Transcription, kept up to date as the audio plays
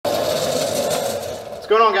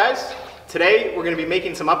going on, guys? Today we're going to be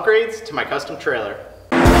making some upgrades to my custom trailer.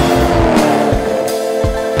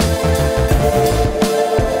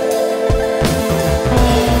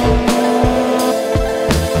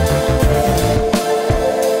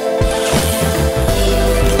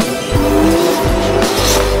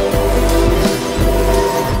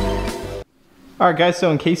 Alright guys,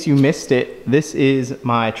 so in case you missed it, this is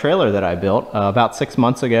my trailer that I built about 6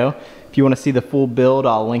 months ago. If you want to see the full build,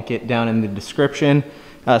 I'll link it down in the description.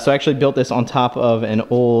 So I actually built this on top of an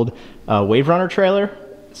old Wave Runner trailer.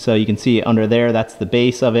 So you can see it under there, that's the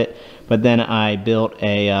base of it. But then I built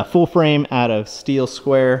a full frame out of steel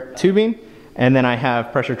square tubing. And then I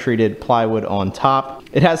have pressure treated plywood on top.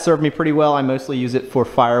 It has served me pretty well. I mostly use it for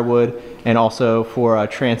firewood and also for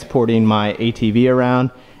transporting my ATV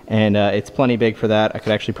around. And it's plenty big for that. I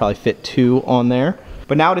could actually probably fit 2 on there.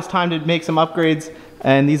 But now it is time to make some upgrades,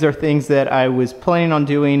 and these are things that I was planning on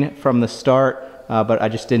doing from the start, but I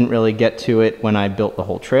just didn't really get to it when I built the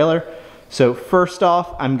whole trailer. So first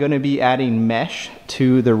off, I'm gonna be adding mesh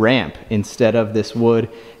to the ramp instead of this wood.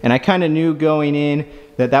 And I kinda knew going in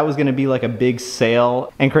that that was gonna be like a big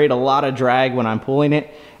sail and create a lot of drag when I'm pulling it.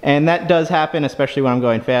 And that does happen, especially when I'm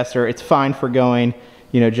going faster. It's fine for going,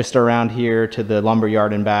 you know, just around here to the lumber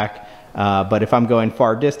yard and back. But if I'm going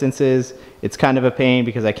far distances, it's kind of a pain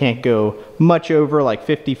because I can't go much over like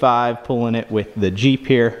 55 pulling it with the Jeep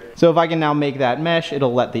here. So if I can now make that mesh,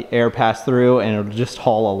 it'll let the air pass through and it'll just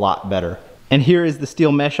haul a lot better. And here is the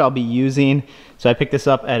steel mesh I'll be using. So I picked this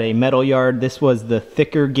up at a metal yard. This was the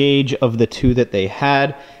thicker gauge of the 2 that they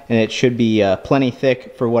had, and it should be plenty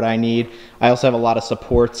thick for what I need. I also have a lot of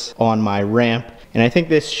supports on my ramp. And I think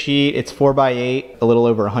this sheet, it's 4x8, a little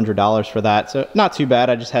over $100 for that. So not too bad,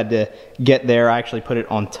 I just had to get there. I actually put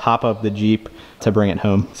it on top of the Jeep to bring it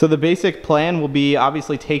home. So the basic plan will be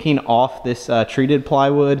obviously taking off this treated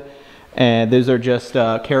plywood. And those are just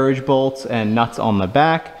carriage bolts and nuts on the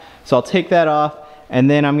back. So I'll take that off, and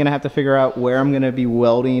then I'm gonna have to figure out where I'm gonna be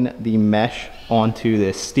welding the mesh onto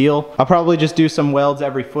this steel. I'll probably just do some welds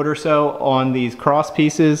every foot or so on these cross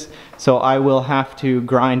pieces. So I will have to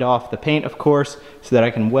grind off the paint, of course, so that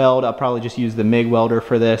I can weld. I'll probably just use the MIG welder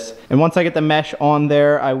for this. And once I get the mesh on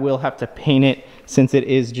there, I will have to paint it since it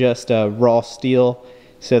is just raw steel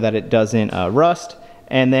so that it doesn't rust.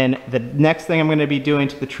 And then the next thing I'm gonna be doing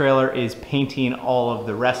to the trailer is painting all of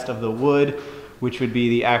the rest of the wood, which would be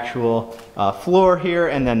the actual floor here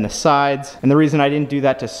and then the sides. And the reason I didn't do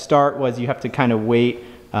that to start was you have to kind of wait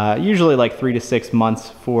usually like 3 to 6 months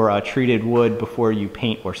for treated wood before you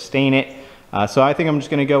paint or stain it. So I think I'm just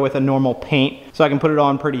gonna go with a normal paint so I can put it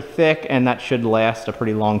on pretty thick, and that should last a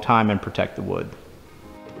pretty long time and protect the wood.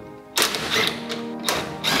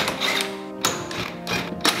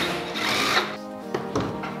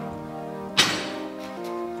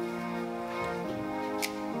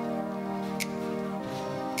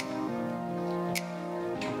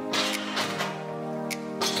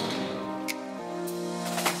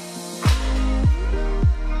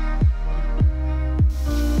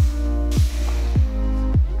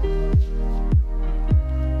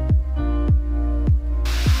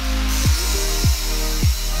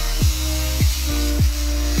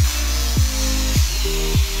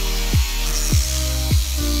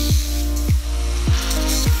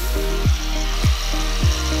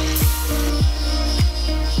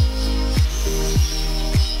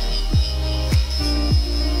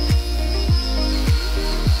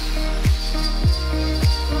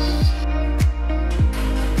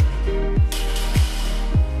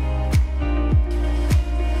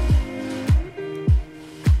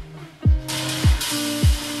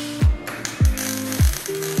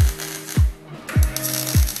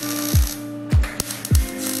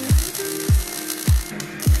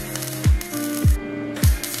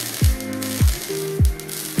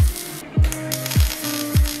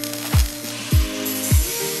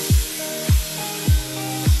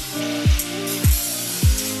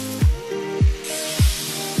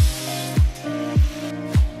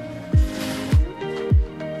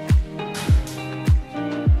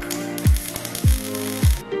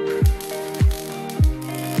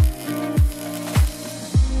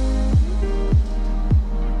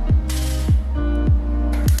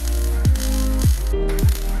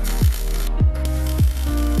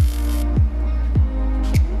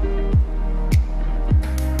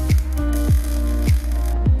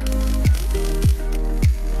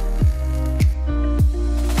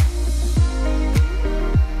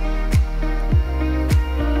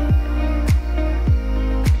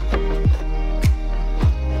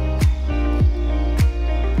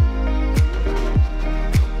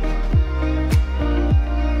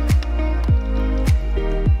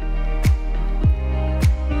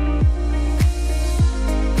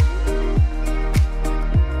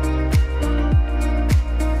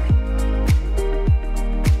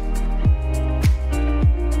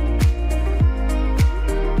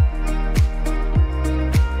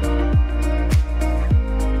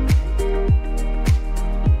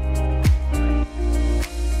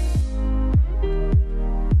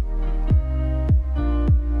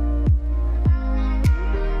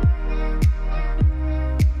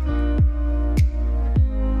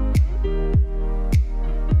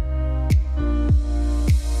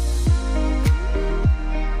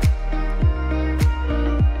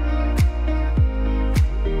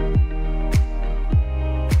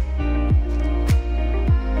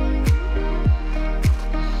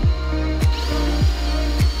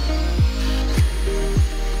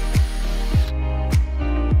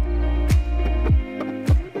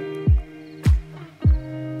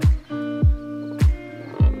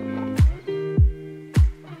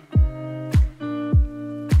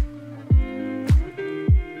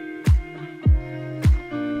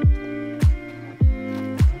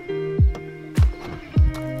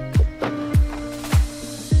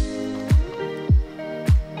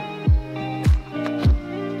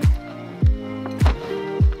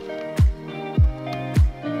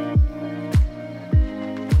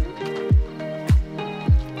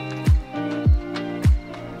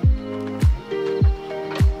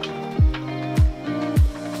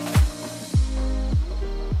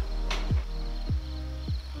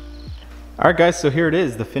 All right guys, so here it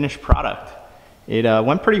is, the finished product. It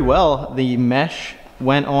went pretty well. The mesh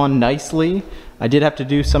went on nicely. I did have to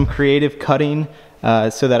do some creative cutting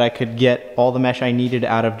so that I could get all the mesh I needed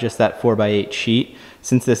out of just that 4x8 sheet,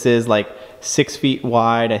 since this is like 6 feet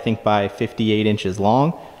wide, I think by 58 inches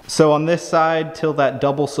long. So on this side, till that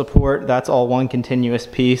double support, that's all one continuous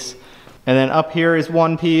piece. And then up here is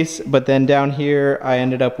one piece, but then down here, I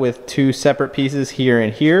ended up with 2 separate pieces here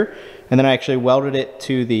and here. And then I actually welded it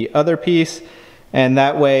to the other piece. And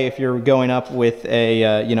that way, if you're going up with a,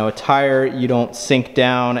 a tire, you don't sink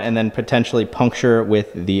down and then potentially puncture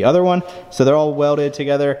with the other one. So they're all welded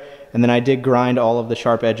together. And then I did grind all of the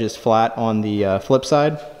sharp edges flat on the flip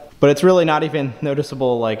side. But it's really not even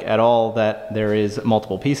noticeable like at all that there is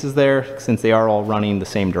multiple pieces there, since they are all running the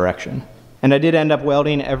same direction. And I did end up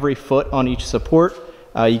welding every foot on each support.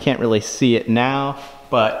 You can't really see it now,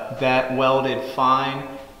 but that welded fine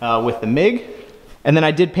with the MIG. And then I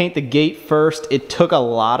did paint the gate first. It took a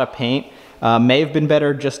lot of paint. May have been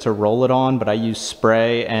better just to roll it on, but I used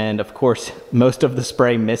spray, and of course most of the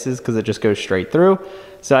spray misses because it just goes straight through.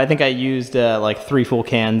 So I think I used like 3 full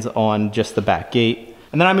cans on just the back gate.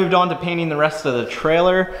 And then I moved on to painting the rest of the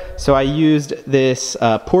trailer. So I used this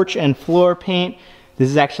porch and floor paint. This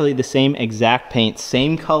is actually the same exact paint,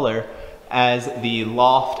 same color as the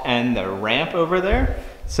loft and the ramp over there.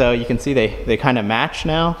 So you can see they kind of match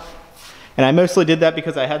now. And I mostly did that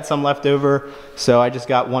because I had some left over, so I just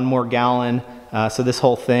got 1 more gallon. So this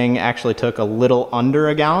whole thing actually took a little under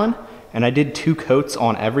a gallon. And I did 2 coats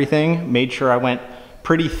on everything, made sure I went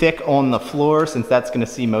pretty thick on the floor, since that's gonna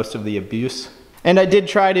see most of the abuse. And I did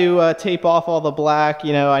try to tape off all the black.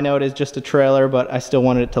 I know it is just a trailer, but I still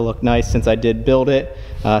wanted it to look nice since I did build it.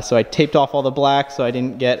 So I taped off all the black so I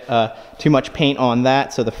didn't get too much paint on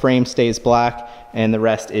that, so the frame stays black and the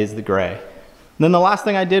rest is the gray. And then the last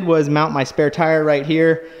thing I did was mount my spare tire right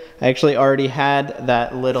here. I actually already had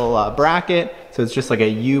that little bracket, so it's just like a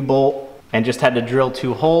U-bolt, and just had to drill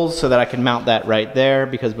 2 holes so that I could mount that right there,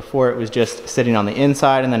 because before it was just sitting on the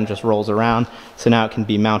inside and then it just rolls around. So now it can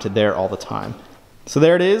be mounted there all the time. So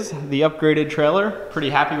there it is, the upgraded trailer. Pretty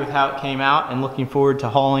happy with how it came out, and looking forward to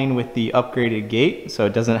hauling with the upgraded gate so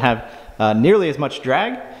it doesn't have nearly as much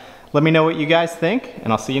drag. Let me know what you guys think,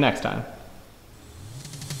 and I'll see you next time.